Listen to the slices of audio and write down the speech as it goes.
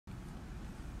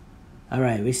All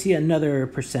right, we see another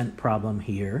percent problem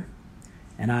here,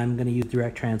 and I'm going to use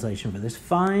direct translation for this.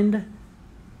 Find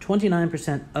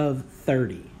 29% of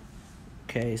 30.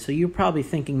 Okay, so you're probably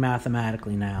thinking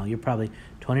mathematically now. You're probably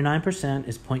 29%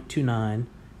 is 0.29,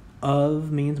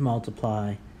 of means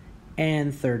multiply,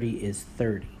 and 30 is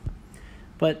 30.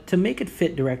 But to make it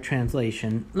fit direct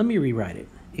translation, let me rewrite it.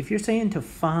 If you're saying to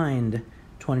find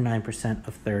 29%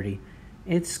 of 30,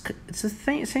 it's the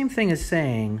same thing as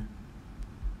saying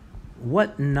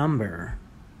what number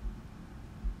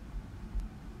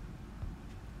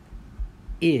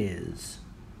is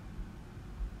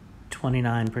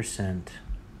 29%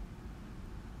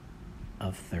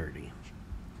 of 30.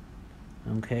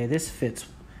 Okay, this fits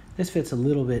a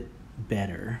little bit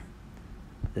better,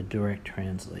 the direct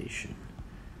translation.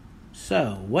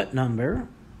 So, what number,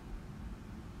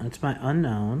 that's my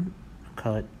unknown, I'll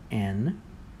call it n,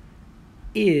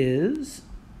 is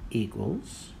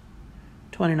equals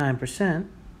 29%,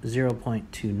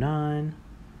 0.29,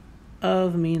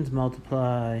 of means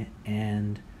multiply,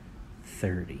 and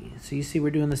 30. So you see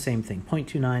we're doing the same thing,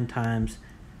 0.29 times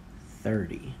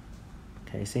 30.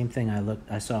 Okay, same thing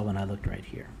I saw when I looked right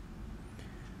here.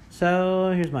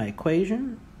 So here's my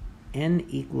equation. N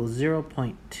equals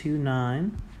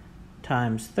 0.29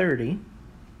 times 30.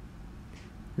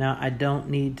 Now I don't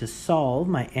need to solve.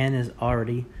 My n is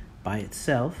already by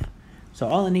itself. So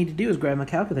all I need to do is grab my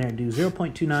calculator and do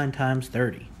 0.29 times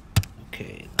 30.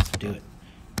 Okay, let's do it.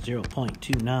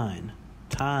 0.29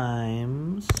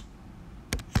 times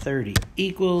 30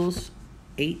 equals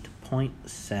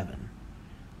 8.7.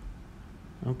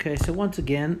 Okay, so once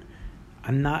again,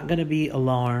 I'm not going to be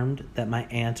alarmed that my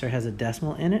answer has a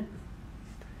decimal in it.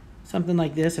 Something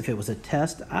like this, if it was a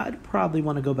test, I'd probably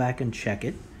want to go back and check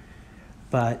it.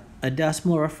 But a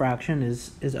decimal or a fraction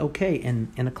is okay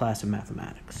in a class of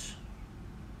mathematics.